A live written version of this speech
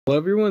Hello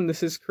everyone,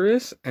 this is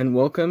Chris, and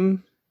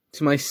welcome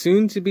to my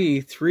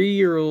soon-to-be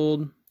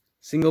 3-year-old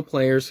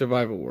single-player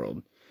survival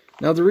world.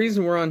 Now, the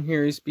reason we're on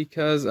here is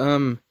because,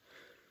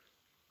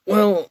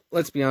 well,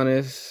 let's be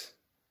honest,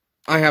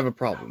 I have a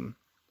problem.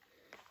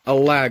 A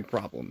lag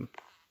problem.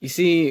 You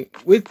see,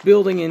 with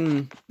building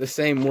in the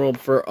same world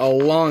for a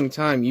long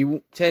time,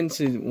 you tend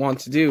to want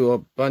to do a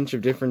bunch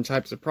of different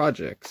types of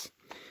projects.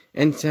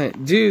 And to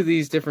do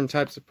these different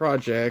types of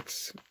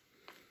projects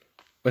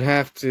would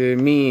have to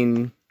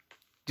mean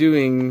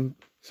doing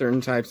certain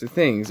types of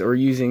things or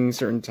using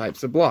certain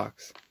types of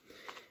blocks.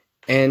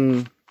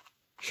 And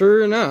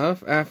sure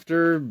enough,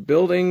 after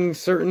building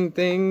certain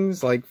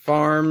things like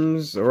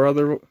farms or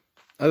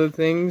other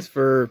things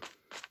for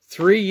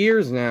 3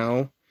 years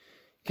now,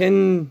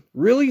 can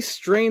really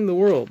strain the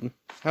world.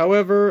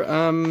 However,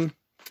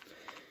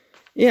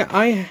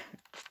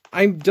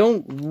 I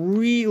don't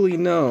really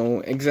know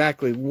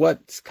exactly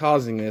what's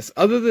causing this,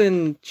 other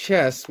than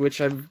chests,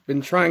 which I've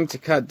been trying to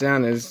cut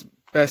down as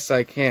best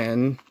I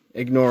can.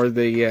 Ignore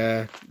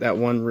the that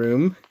one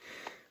room.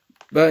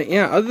 But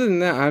yeah, other than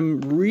that,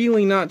 I'm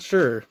really not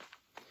sure.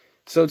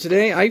 So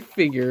today I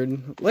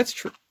figured, let's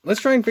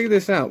try and figure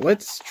this out.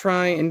 Let's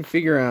try and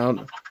figure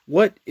out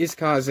what is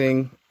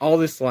causing all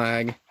this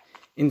lag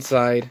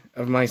inside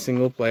of my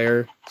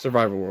single-player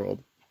survival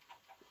world.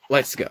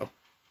 Let's go.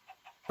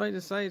 I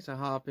decided to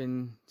hop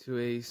into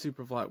a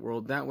super flat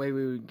world. That way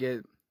we would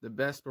get the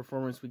best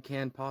performance we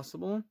can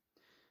possible.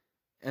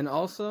 And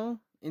also,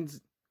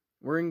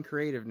 we're in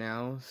creative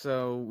now,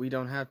 so we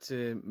don't have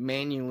to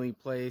manually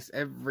place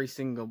every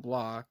single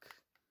block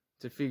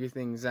to figure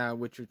things out,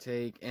 which would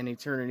take an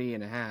eternity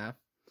and a half.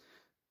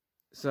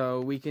 So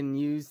we can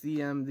use the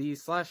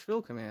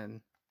 /fill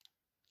command,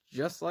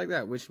 just like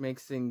that, which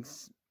makes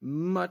things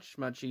much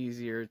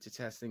easier to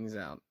test things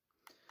out.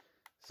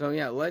 So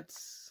yeah,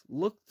 let's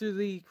look through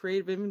the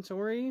creative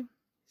inventory,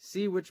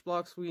 see which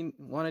blocks we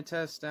want to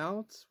test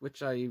out,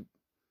 which I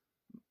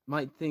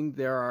might think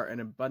there are an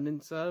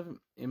abundance of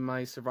in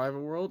my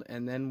survival world,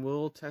 and then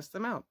we'll test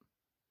them out.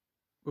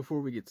 Before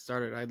we get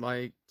started, I'd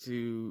like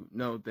to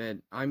note that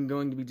I'm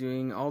going to be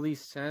doing all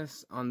these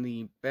tests on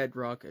the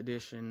Bedrock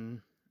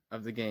Edition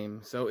of the game.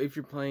 So if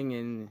you're playing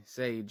in,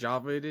 say,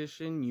 Java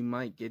Edition, you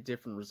might get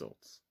different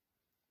results.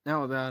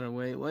 Now with that out of the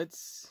way,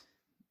 let's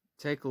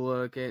take a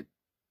look at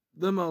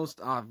the most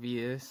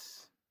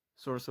obvious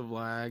source of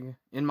lag,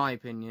 in my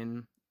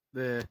opinion,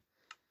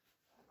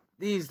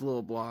 these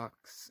little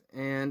blocks.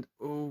 And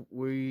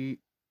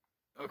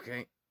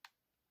okay,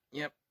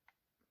 yep,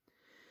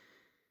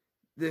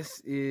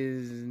 this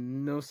is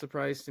no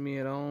surprise to me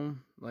at all.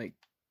 Like,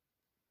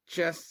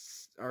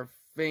 chests are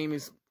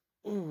famously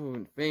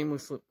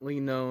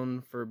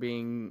known for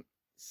being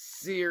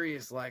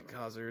serious lag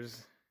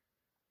causers,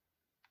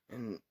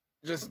 and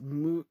just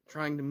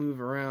trying to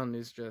move around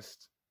is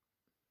just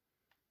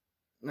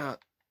not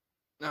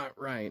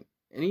right.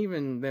 And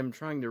even them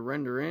trying to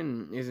render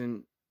in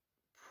isn't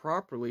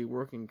properly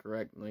working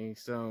correctly.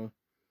 So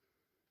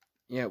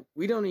yeah,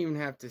 we don't even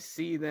have to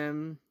see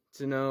them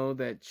to know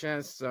that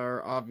chests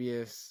are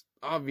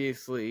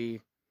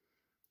obviously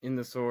in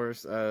the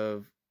source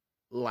of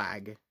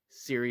lag.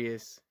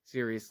 Serious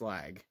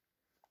lag.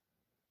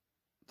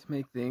 To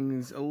make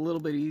things a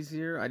little bit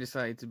easier, I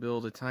decided to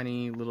build a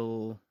tiny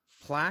little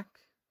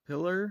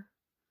pillar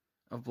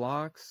of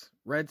blocks.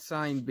 Red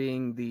sign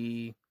being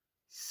the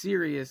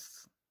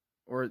serious,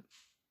 or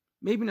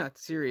maybe not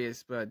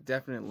serious, but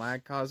definite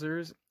lag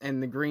causers,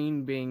 and the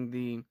green being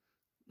the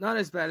not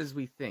as bad as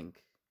we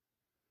think,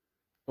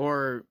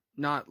 or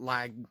not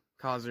lag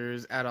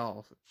causers at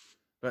all.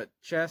 But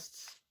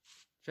chests,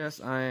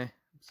 I'm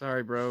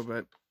sorry, bro,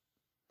 but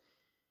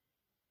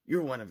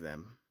you're one of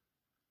them.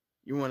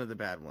 You're one of the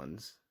bad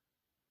ones.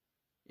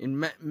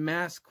 In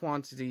mass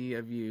quantity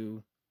of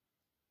you,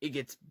 it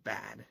gets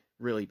bad,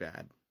 really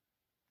bad.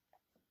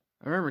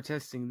 I remember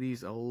testing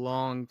these a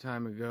long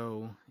time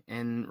ago,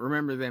 and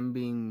remember them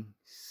being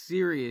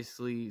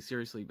seriously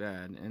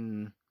bad.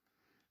 And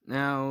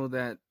now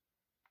that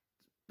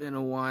it's been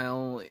a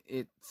while,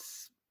 it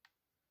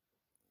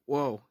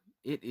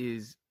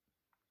is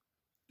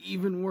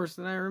even worse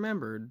than I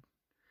remembered.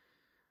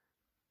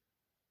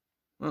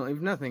 Well,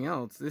 if nothing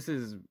else, this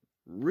is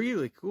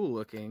really cool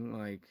looking.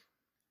 Like,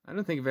 I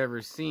don't think I've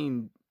ever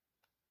seen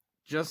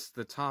just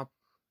the top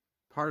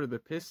part of the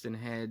piston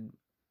head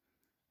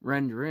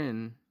render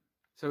in.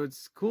 So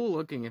it's cool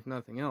looking if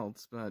nothing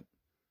else, but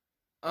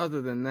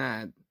other than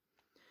that,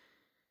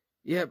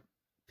 yep,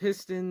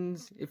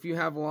 pistons, if you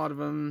have a lot of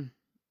them,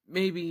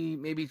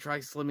 maybe try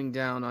slimming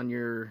down on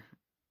your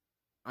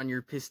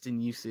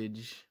piston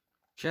usage.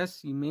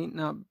 Chests, you might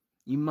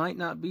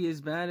not be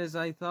as bad as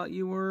I thought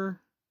you were,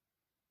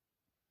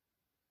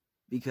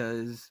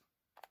 because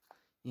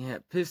yeah,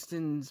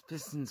 pistons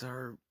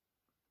are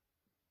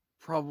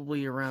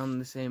probably around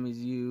the same as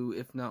you,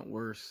 if not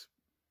worse.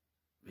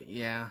 But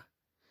yeah,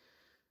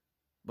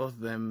 both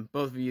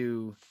of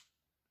you,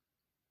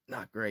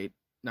 not great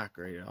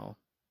at all.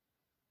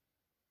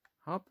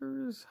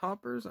 Hoppers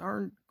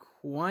aren't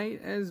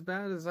quite as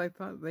bad as I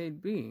thought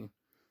they'd be.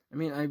 I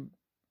mean,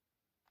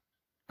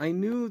 I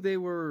knew they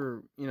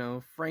were,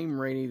 frame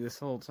ratey this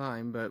whole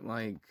time, but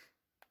like,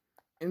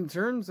 in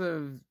terms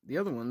of the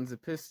other ones, the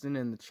piston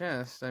and the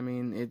chest, I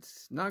mean,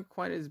 it's not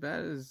quite as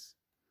bad as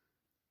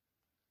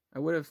I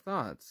would have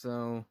thought.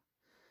 So,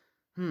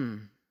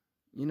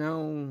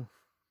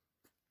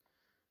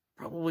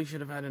 probably should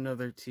have had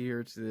another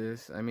tier to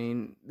this. I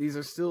mean, these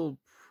are still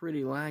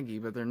pretty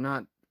laggy, but they're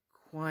not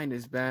quite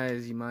as bad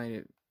as you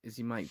might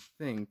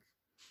think.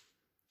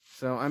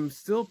 So I'm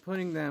still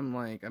putting them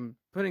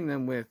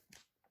with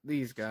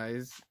these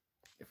guys,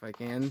 if I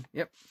can.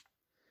 Yep,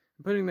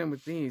 I'm putting them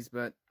with these,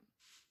 but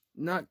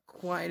not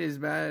quite as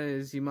bad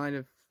as you might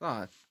have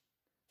thought.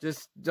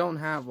 Just don't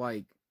have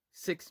like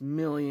 6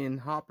 million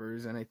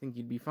hoppers, and I think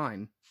you'd be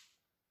fine.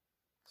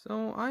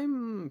 So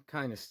I'm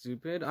kind of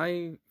stupid.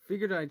 I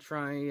figured I'd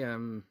try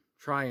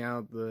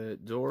out the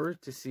door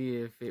to see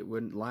if it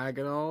wouldn't lag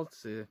at all,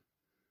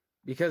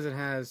 because it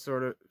has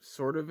sort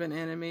of an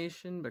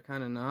animation, but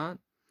kind of not.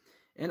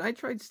 And I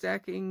tried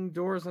stacking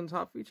doors on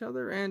top of each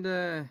other,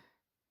 and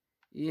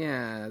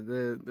yeah,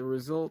 the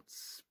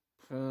results,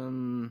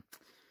 I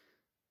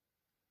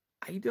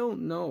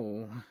don't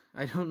know.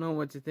 I don't know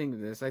what to think of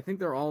this. I think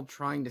they're all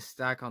trying to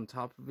stack on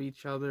top of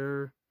each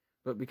other,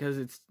 but because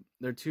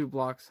they're 2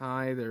 blocks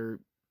high,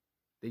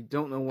 they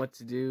don't know what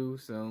to do.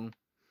 So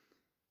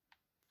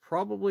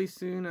probably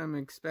soon I'm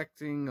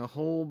expecting a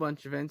whole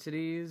bunch of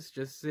entities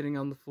just sitting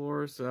on the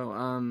floor.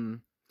 So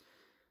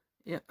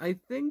yeah, I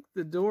think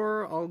the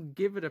door, I'll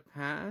give it a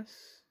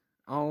pass.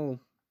 Oh,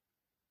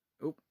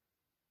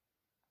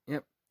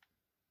 yep,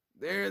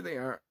 there they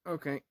are.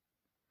 Okay,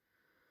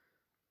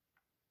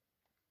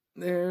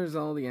 there's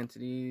all the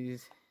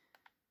entities.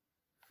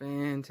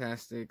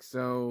 Fantastic.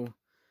 So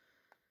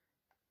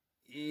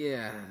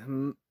yeah,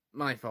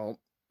 my fault.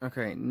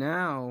 Okay,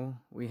 now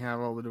we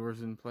have all the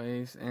doors in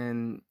place,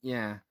 and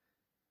yeah,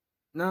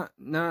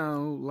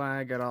 no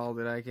lag at all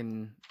that I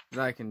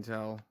can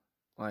tell.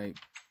 Like,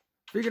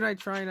 figured I'd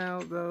try it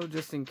out though,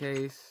 just in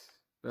case.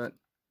 But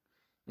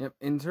yep,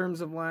 in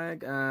terms of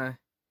lag,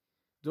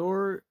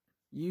 door,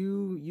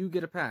 you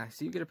get a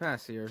pass. You get a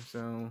pass here.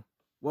 So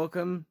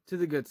welcome to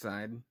the good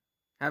side.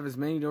 Have as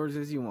many doors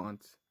as you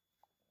want.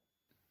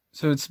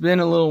 So it's been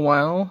a little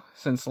while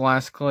since the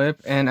last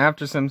clip, and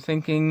after some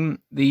thinking,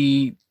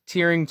 the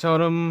tiering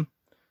totem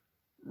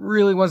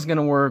really wasn't going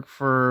to work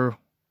for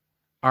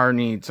our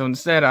needs. So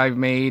instead, I've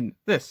made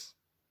this.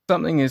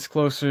 Something is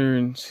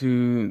closer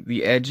to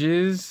the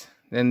edges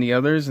than the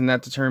others, and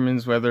that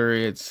determines whether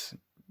it's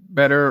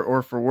better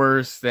or for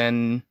worse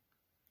than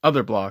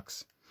other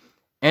blocks.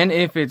 And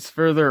if it's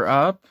further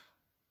up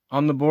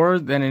on the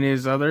board than it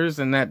is others,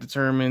 then that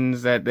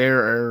determines that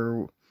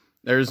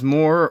there's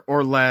more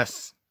or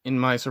less in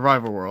my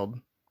survival world.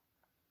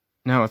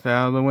 Now with that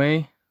out of the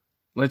way,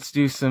 let's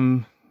do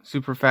some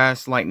super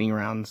fast lightning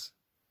rounds.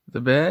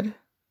 The bed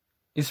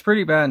is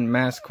pretty bad in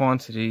mass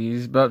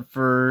quantities, but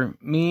for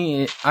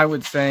me, I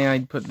would say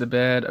I'd put the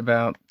bed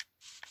about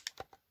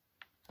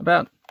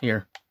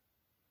here.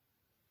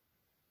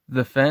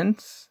 The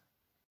fence,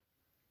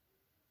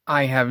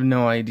 I have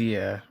no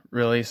idea,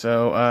 really,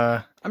 so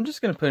I'm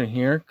just gonna put it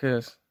here,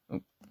 because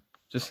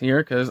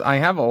I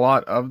have a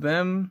lot of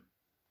them,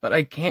 but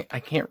I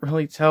can't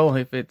really tell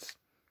if it's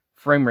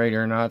frame rate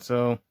or not.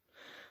 So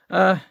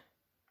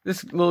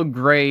this little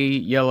gray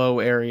yellow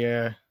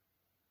area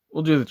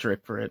will do the trick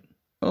for it.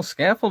 Well,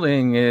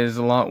 scaffolding is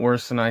a lot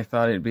worse than I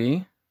thought it'd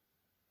be.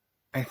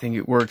 I think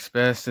it works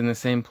best in the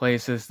same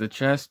place as the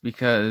chest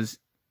because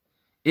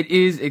it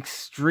is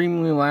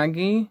extremely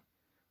laggy,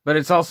 but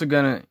it's also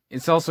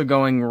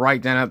going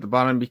right down at the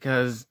bottom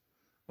because,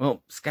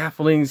 well,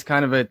 scaffolding is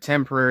kind of a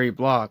temporary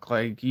block.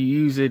 Like, you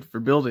use it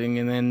for building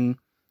and then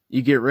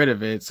you get rid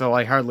of it, so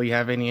I hardly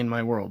have any in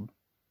my world.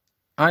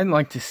 I'd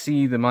like to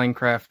see the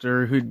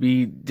Minecrafter who'd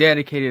be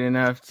dedicated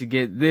enough to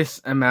get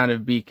this amount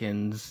of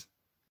beacons.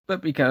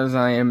 But because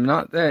I am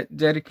not that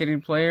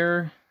dedicated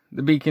player,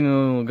 the beacon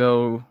will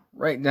go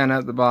right down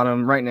at the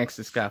bottom, right next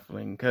to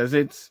scaffolding, because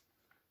it's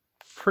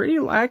pretty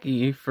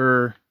laggy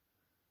for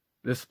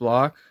this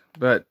block.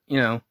 But,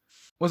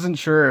 wasn't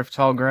sure if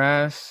tall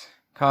grass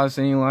caused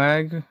any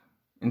lag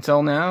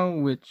until now,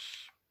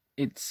 which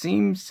it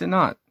seems to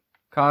not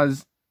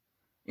cause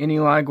any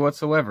lag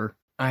whatsoever.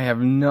 I have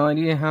no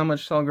idea how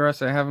much tall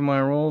grass I have in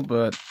my world,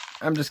 but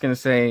I'm just gonna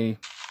say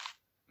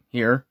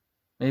here,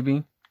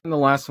 maybe. And the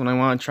last one I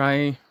want to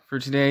try for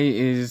today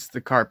is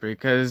the carpet,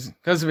 because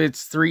of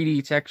its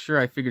 3D texture,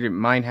 I figured it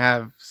might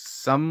have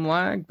some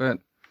lag, but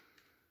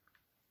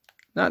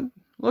not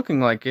looking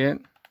like it.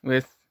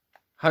 With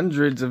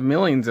hundreds of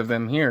millions of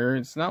them here,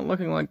 it's not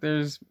looking like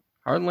there's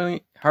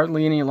hardly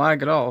any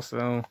lag at all.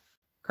 So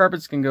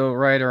carpets can go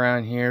right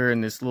around here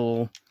in this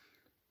little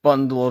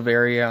bundle of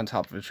area on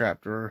top of a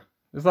trapdoor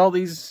with all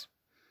these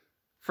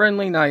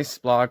friendly, nice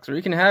blocks, where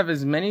you can have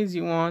as many as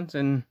you want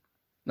and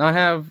not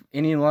have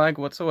any lag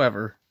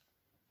whatsoever.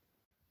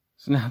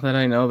 So now that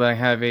I know that I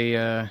have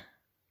a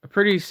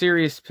pretty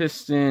serious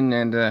piston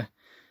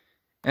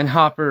and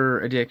hopper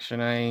addiction,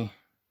 I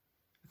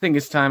think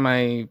it's time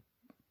I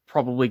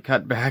probably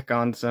cut back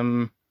on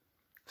some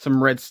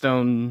some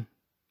redstone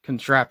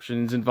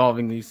contraptions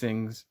involving these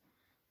things.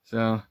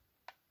 So,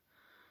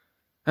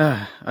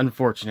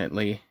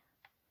 unfortunately.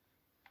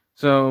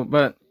 So,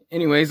 but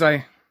anyways,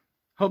 I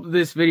hope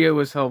this video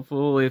was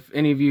helpful. If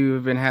any of you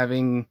have been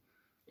having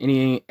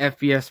any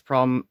FPS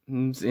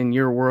problems in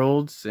your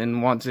worlds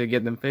and want to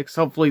get them fixed,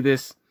 hopefully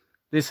this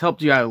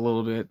helped you out a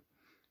little bit.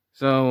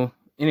 So,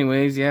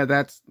 anyways, yeah,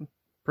 that's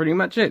pretty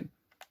much it.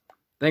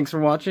 Thanks for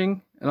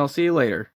watching, and I'll see you later.